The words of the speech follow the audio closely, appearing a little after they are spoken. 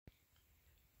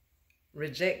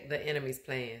reject the enemy's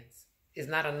plans. It's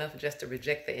not enough just to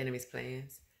reject the enemy's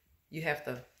plans. You have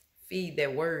to feed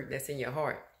that word that's in your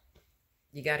heart.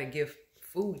 You got to give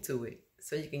food to it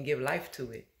so you can give life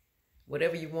to it.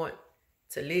 Whatever you want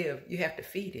to live, you have to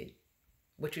feed it.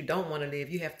 What you don't want to live,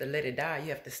 you have to let it die. You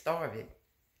have to starve it.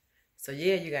 So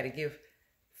yeah, you got to give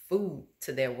food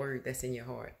to that word that's in your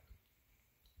heart.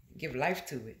 Give life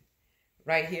to it.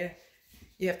 Right here,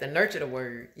 you have to nurture the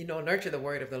word. Nurture the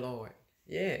word of the Lord.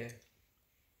 Yeah.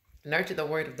 Nurture the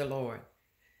word of the Lord.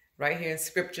 Right here in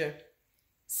scripture,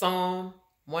 Psalm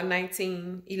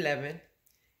 119:11,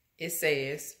 it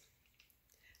says,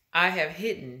 I have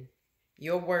hidden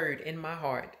your word in my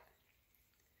heart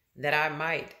that I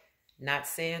might not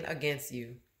sin against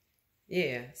you.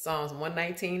 Yeah, Psalms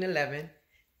 119:11,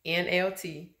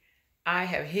 NLT, I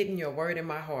have hidden your word in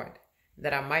my heart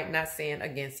that I might not sin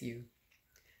against you.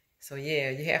 So yeah,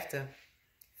 you have to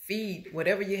feed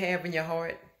whatever you have in your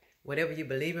heart, whatever you're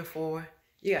believing for.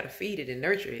 You got to feed it and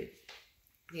nurture it.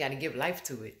 You got to give life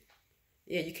to it.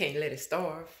 Yeah, you can't let it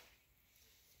starve.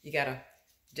 You got to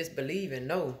just believe and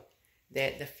know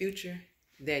that the future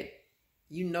that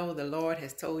the Lord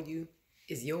has told you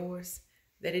is yours,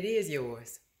 that it is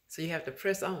yours. So you have to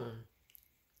press on.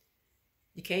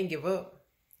 You can't give up.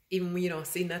 Even when you don't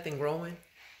see nothing growing,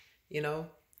 he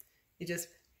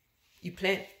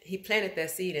planted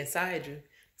that seed inside you.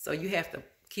 So you have to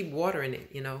keep watering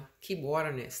it, keep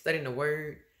watering it, studying the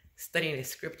word, studying the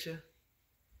scripture,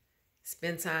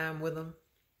 spend time with them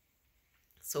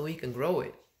so you can grow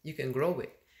it. You can grow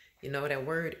it. That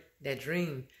word, that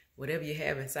dream, whatever you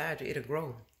have inside you, it'll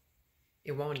grow.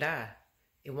 It won't die.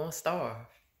 It won't starve.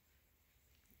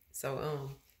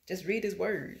 So just read his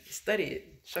word, study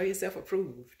it, show yourself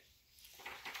approved.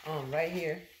 Right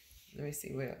here, let me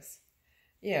see what else.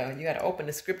 Yeah, you got to open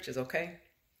the scriptures, okay?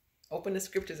 Open the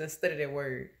scriptures and study that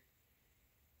word.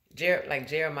 Like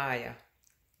Jeremiah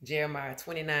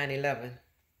 29:11.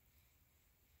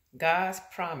 God's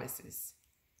promises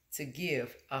to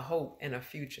give a hope and a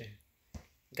future.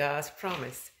 God's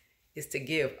promise is to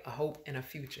give a hope and a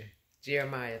future.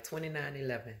 Jeremiah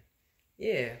 29:11.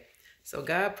 Yeah. So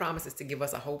God promises to give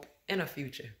us a hope and a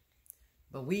future.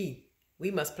 But we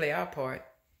must play our part,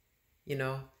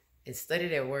 and study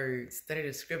that word, study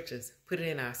the scriptures, put it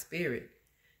in our spirit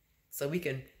so we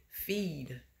can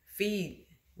feed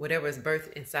whatever is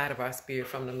birthed inside of our spirit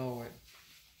from the Lord.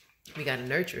 We got to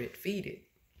nurture it, feed it.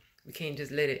 We can't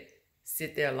just let it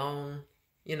sit there alone,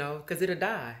 because it'll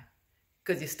die,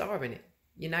 because you're starving it.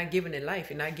 You're not giving it life.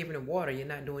 You're not giving it water. You're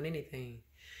not doing anything.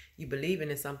 You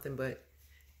believing in something, but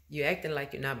you're acting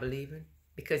like you're not believing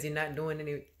because you're not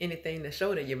doing anything to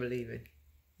show that you're believing.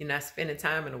 You're not spending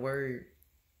time in the word,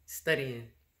 studying,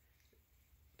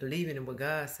 believing in what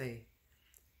God say,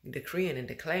 decreeing and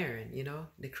declaring,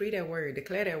 Decree that word,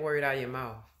 declare that word out of your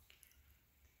mouth.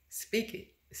 Speak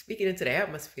it. Speak it into the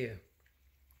atmosphere.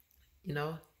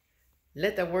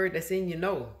 Let that word that's in you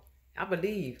know. I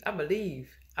believe in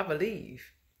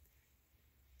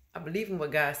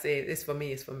what God said. It's for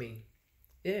me, it's for me.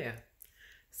 Yeah.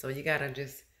 So you got to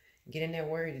just get in that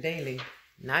word daily,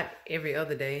 not every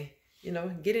other day.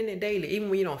 Get in it daily, even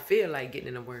when you don't feel like getting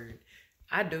in the word.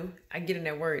 I do. I get in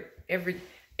that word every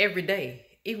day,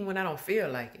 even when I don't feel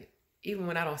like it, even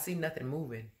when I don't see nothing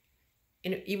moving,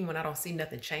 and even when I don't see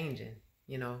nothing changing,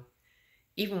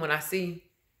 even when I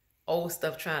see old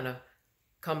stuff trying to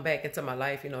come back into my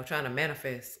life, trying to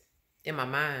manifest in my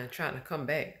mind, trying to come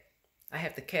back. I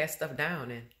have to cast stuff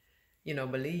down and,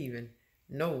 believe and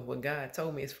know what God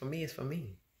told me is for me, is for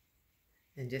me.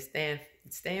 And just stand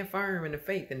firm in the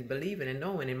faith and believing and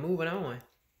knowing and moving on.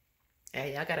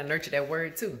 Hey, I got to nurture that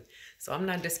word too. So I'm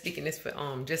not just speaking this for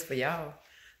just for y'all.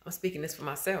 I'm speaking this for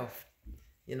myself.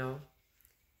 I'm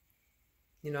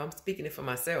speaking it for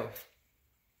myself.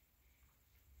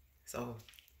 So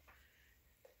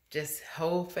just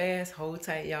hold fast, hold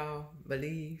tight, y'all.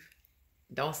 Believe.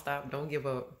 Don't stop. Don't give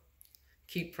up.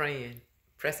 Keep praying,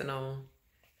 pressing on,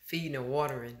 feeding and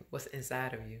watering what's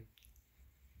inside of you,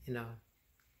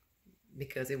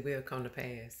 because it will come to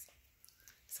pass.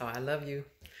 So I love you.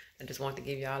 I just want to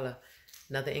give y'all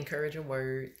another encouraging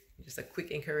word, just a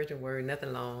quick encouraging word,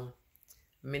 nothing long.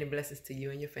 Many blessings to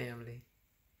you and your family.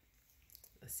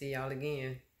 I'll see y'all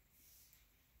again.